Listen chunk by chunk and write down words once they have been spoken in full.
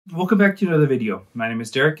Welcome back to another video. My name is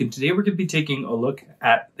Derek, and today we're going to be taking a look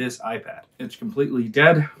at this iPad. It's completely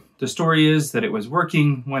dead. The story is that it was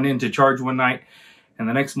working, went into charge one night, and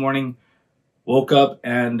the next morning woke up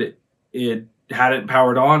and it hadn't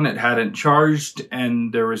powered on, it hadn't charged,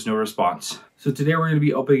 and there was no response. So today we're going to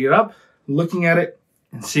be opening it up, looking at it,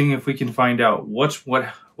 and seeing if we can find out what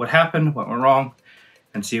happened, what went wrong,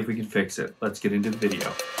 and see if we can fix it. Let's get into the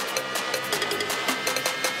video.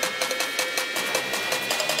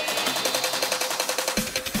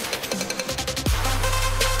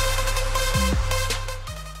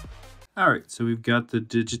 Alright, so we've got the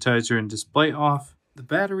digitizer and display off. The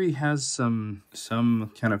battery has some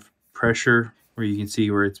kind of pressure where you can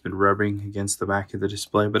see where it's been rubbing against the back of the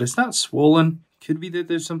display, but it's not swollen. Could be that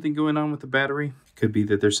there's something going on with the battery. Could be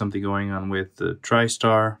that there's something going on with the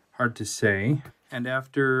TriStar. Hard to say. And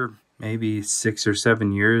after maybe 6 or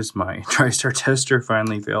 7 years, my TriStar tester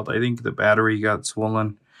finally failed. I think the battery got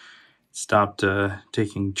swollen, stopped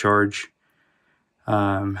taking charge.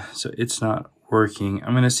 So it's not working.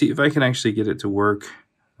 I'm going to see if I can actually get it to work.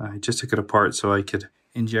 I just took it apart so I could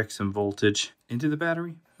inject some voltage into the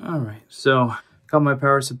battery. All right, so got my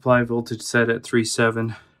power supply voltage set at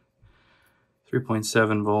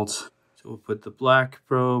 3.7 volts. So we'll put the black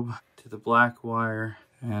probe to the black wire,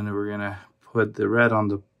 and we're going to put the red on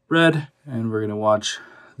the red, and we're going to watch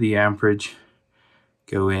the amperage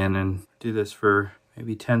go in and do this for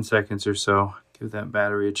maybe 10 seconds or so. Give that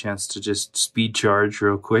battery a chance to just speed charge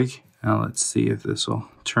real quick. Now let's see if this will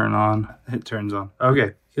turn on. It turns on.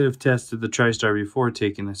 Okay, could have tested the TriStar before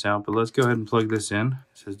taking this out, but let's go ahead and plug this in.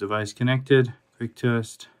 It says device connected, quick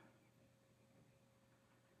test.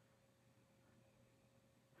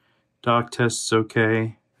 Dock test's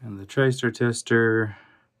okay. And the TriStar tester,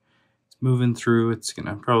 it's moving through. It's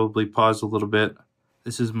gonna probably pause a little bit.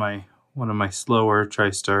 This is one of my slower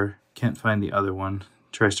TriStar. Can't find the other one.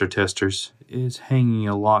 TriStar testers is hanging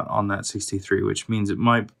a lot on that 63, which means it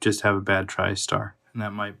might just have a bad TriStar, and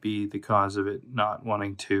that might be the cause of it not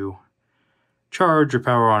wanting to charge or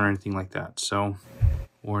power on or anything like that. So,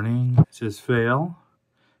 warning, it says fail.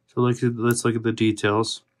 So let's look at the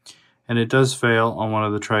details, and it does fail on one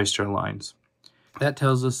of the TriStar lines. That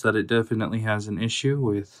tells us that it definitely has an issue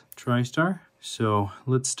with TriStar. So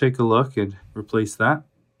let's take a look and replace that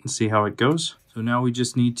and see how it goes. So now we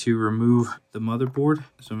just need to remove the motherboard.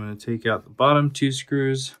 So I'm going to take out the bottom 2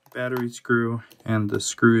 screws, battery screw, and the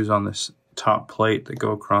screws on this top plate that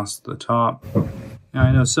go across the top. Now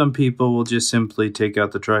I know some people will just simply take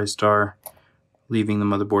out the TriStar, leaving the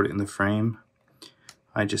motherboard in the frame.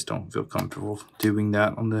 I just don't feel comfortable doing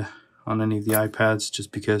that on any of the iPads,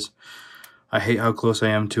 just because I hate how close I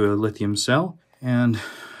am to a lithium cell. And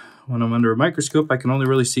when I'm under a microscope, I can only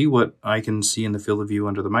really see what I can see in the field of view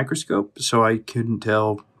under the microscope. So I couldn't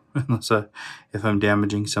tell unless if I'm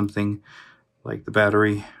damaging something like the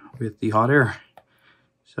battery with the hot air.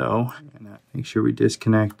 So I'm gonna make sure we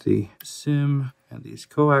disconnect the SIM and these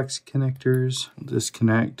coax connectors. We'll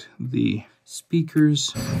disconnect the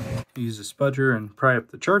speakers. Use a spudger and pry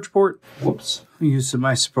up the charge port. Whoops. Use some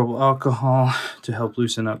isopropyl alcohol to help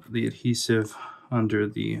loosen up the adhesive under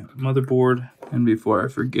the motherboard. And before I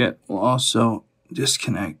forget, we'll also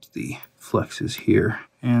disconnect the flexes here,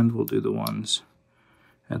 and we'll do the ones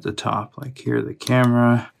at the top, like here, the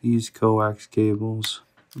camera, these coax cables.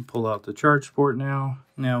 And pull out the charge port now.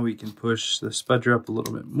 Now we can push the spudger up a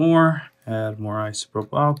little bit more, add more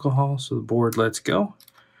isopropyl alcohol so the board lets go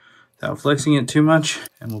without flexing it too much,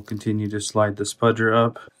 and we'll continue to slide the spudger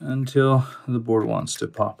up until the board wants to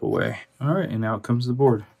pop away. All right, and out comes the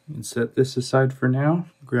board. You can set this aside for now.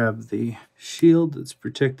 Grab the shield that's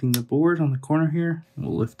protecting the board on the corner here.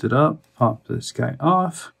 We'll lift it up, pop this guy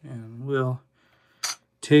off, and we'll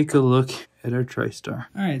take a look at our TriStar.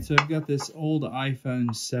 All right, so I've got this old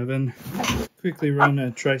iPhone 7. Quickly run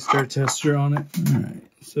a TriStar tester on it. All right,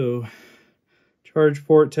 so charge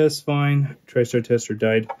port tests fine. TriStar tester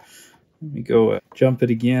died. Let me go jump it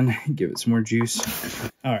again, give it some more juice.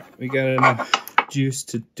 All right, we got enough juice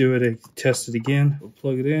to do it, test it again. We'll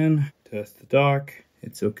plug it in, test the dock.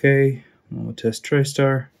 It's okay. We'll test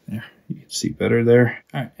TriStar. There, you can see better there.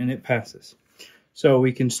 All right, and it passes. So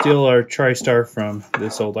we can steal our TriStar from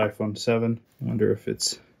this old iPhone 7. I wonder if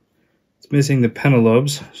it's missing the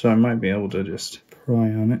pentalobes, so I might be able to just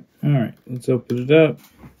pry on it. All right, let's open it up.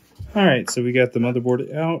 All right, so we got the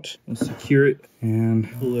motherboard out. We'll secure it and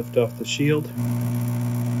we'll lift off the shield.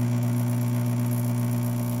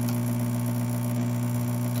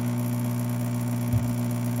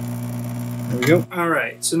 There we go. All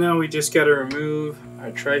right, so now we just got to remove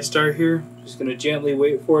our TriStar here. Just going to gently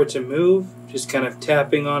wait for it to move, just kind of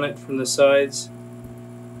tapping on it from the sides.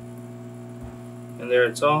 And there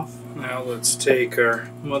it's off. Now let's take our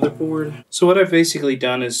motherboard. So what I've basically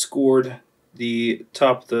done is scored the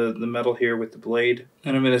top of the metal here with the blade.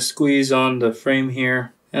 And I'm going to squeeze on the frame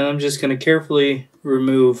here. And I'm just going to carefully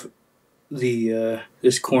remove the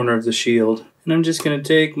this corner of the shield. And I'm just going to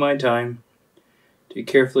take my time to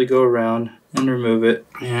carefully go around and remove it.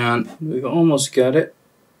 And we've almost got it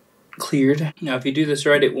cleared. Now if you do this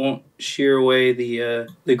right, it won't shear away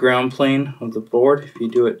the ground plane of the board. If you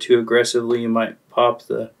do it too aggressively, you might pop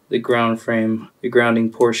the ground frame, the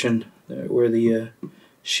grounding portion where the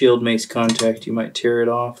shield makes contact. You might tear it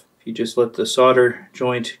off. If you just let the solder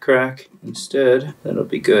joint crack instead, that'll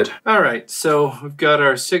be good. Alright, so we've got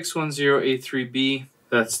our 610A3B.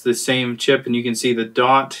 That's the same chip, and you can see the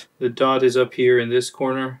dot. The dot is up here in this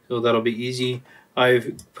corner, so that'll be easy.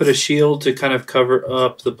 I've put a shield to kind of cover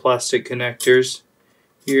up the plastic connectors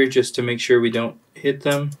here just to make sure we don't hit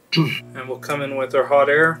them. And we'll come in with our hot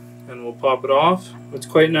air and we'll pop it off. What's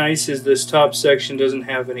quite nice is this top section doesn't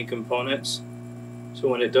have any components. So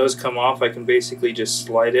when it does come off, I can basically just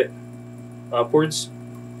slide it upwards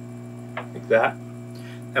like that.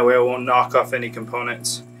 That way I won't knock off any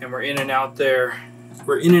components. And we're in and out there.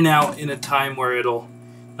 We're in and out in a time where it'll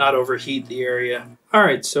not overheat the area.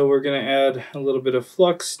 Alright, so we're going to add a little bit of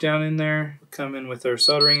flux down in there. We'll come in with our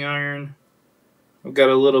soldering iron. I've got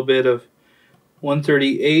a little bit of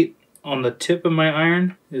 138 on the tip of my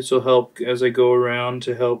iron. This will help as I go around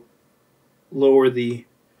to help lower the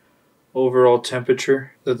overall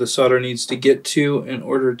temperature that the solder needs to get to in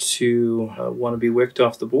order to want to be wicked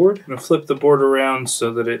off the board. I'm going to flip the board around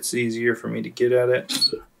so that it's easier for me to get at it.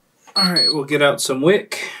 Alright, we'll get out some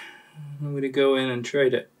wick. I'm going to go in and try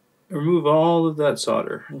to remove all of that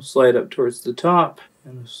solder. We'll slide up towards the top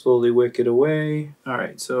and slowly wick it away.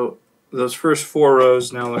 Alright, so those first 4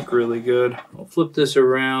 rows now look really good. I'll flip this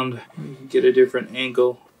around and get a different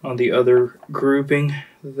angle on the other grouping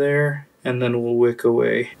there. And then we'll wick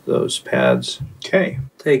away those pads. Okay,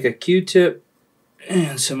 take a Q-tip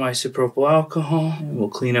and some isopropyl alcohol. And we'll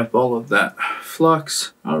clean up all of that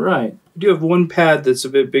flux. Alright, we do have one pad that's a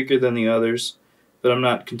bit bigger than the others, but I'm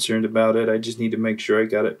not concerned about it. I just need to make sure I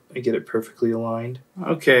get it perfectly aligned.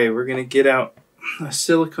 Okay, we're gonna get out a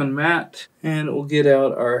silicone mat and we'll get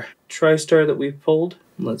out our TriStar that we've pulled.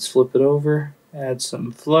 Let's flip it over. Add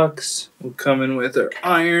some flux. We'll come in with our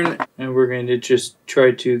iron and we're going to just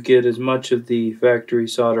try to get as much of the factory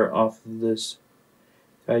solder off of this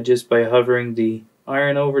guy just by hovering the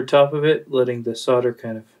iron over top of it, letting the solder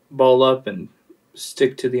kind of ball up and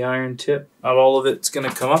stick to the iron tip. Not all of it's going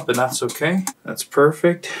to come up, and that's okay. That's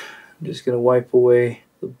perfect. I'm just going to wipe away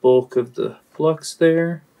the bulk of the flux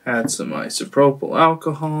there. Add some isopropyl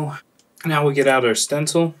alcohol. Now we get out our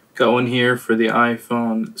stencil. Got one here for the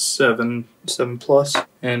iPhone 7 Plus,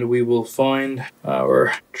 and we will find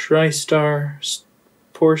our TriStar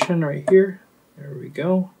portion right here. There we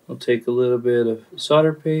go. We'll take a little bit of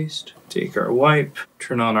solder paste, take our wipe,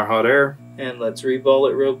 turn on our hot air, and let's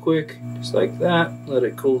reball it real quick, just like that. Let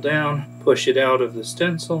it cool down, push it out of the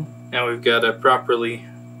stencil. Now we've got a properly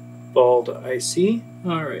balled IC.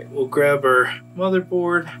 Alright, we'll grab our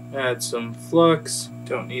motherboard, add some flux.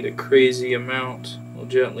 Don't need a crazy amount. We'll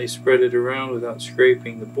gently spread it around without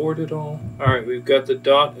scraping the board at all. Alright, we've got the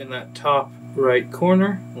dot in that top right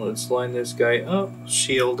corner. Let's line this guy up,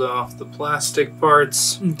 shield off the plastic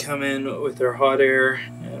parts, and come in with our hot air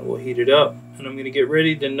and we'll heat it up. And I'm going to get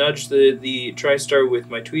ready to nudge the TriStar with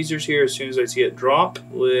my tweezers here as soon as I see it drop.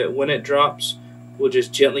 When it drops, we'll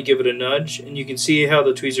just gently give it a nudge, and you can see how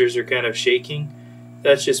the tweezers are kind of shaking.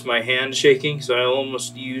 That's just my hand shaking, so I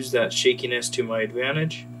almost use that shakiness to my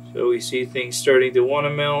advantage. So we see things starting to want to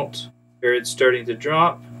melt, or it's starting to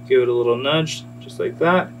drop. Give it a little nudge, just like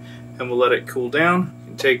that, and we'll let it cool down. You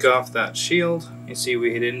can take off that shield. You see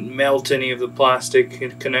we didn't melt any of the plastic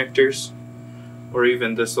connectors, or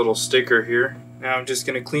even this little sticker here. Now I'm just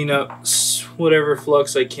going to clean up whatever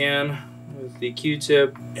flux I can with the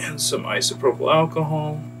Q-tip and some isopropyl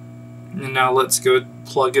alcohol. And now let's go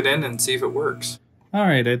plug it in and see if it works.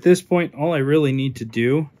 Alright, at this point all I really need to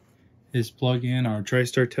do is plug in our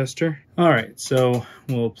TriStar tester. Alright, so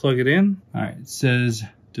we'll plug it in. Alright, it says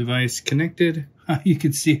device connected. You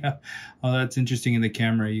can see how that's interesting in the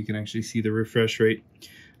camera. You can actually see the refresh rate.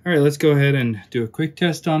 Alright, let's go ahead and do a quick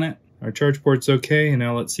test on it. Our charge port's okay, and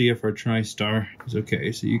now let's see if our TriStar is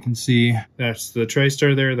okay. So you can see that's the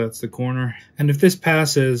TriStar there, that's the corner. And if this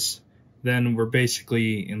passes, then we're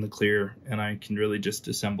basically in the clear, and I can really just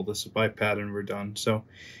assemble this with iPad and we're done. So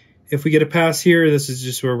if we get a pass here, this is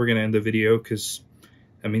just where we're going to end the video because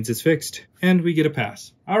that means it's fixed. And we get a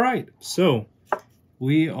pass. All right, so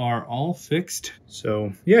we are all fixed.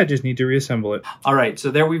 So yeah, I just need to reassemble it. All right, so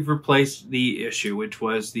there we've replaced the issue, which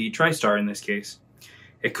was the TriStar in this case.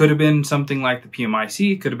 It could have been something like the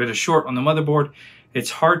PMIC, it could have been a short on the motherboard. It's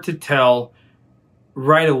hard to tell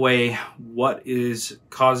right away what is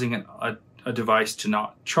causing a device to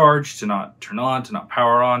not charge, to not turn on, to not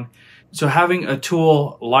power on. So having a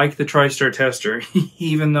tool like the TriStar tester,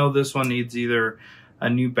 even though this one needs either a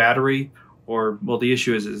new battery or, well, the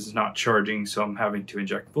issue is it's not charging, so I'm having to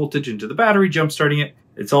inject voltage into the battery, jump starting it.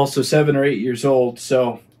 It's also 7 or 8 years old,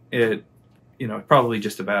 so it, you know, probably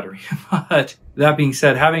just a battery. But that being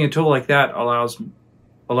said, having a tool like that allows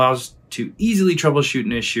to easily troubleshoot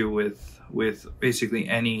an issue with basically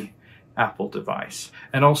any Apple device.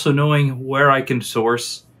 And also knowing where I can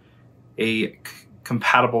source a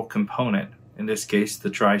compatible component, in this case the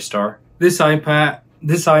TriStar. This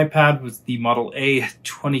iPad was the Model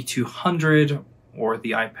A2200 or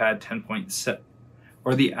the iPad 10.7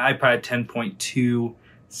 or the iPad 10.2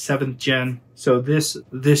 7th gen. So this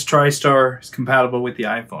TriStar is compatible with the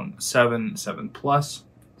iPhone 7 Plus.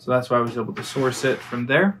 So that's why I was able to source it from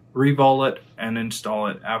there, revol it, and install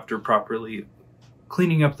it after properly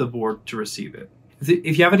cleaning up the board to receive it.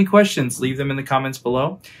 If you have any questions, leave them in the comments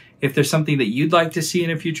below. If there's something that you'd like to see in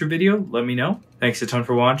a future video, let me know. Thanks a ton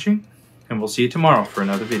for watching, and we'll see you tomorrow for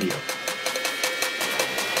another video.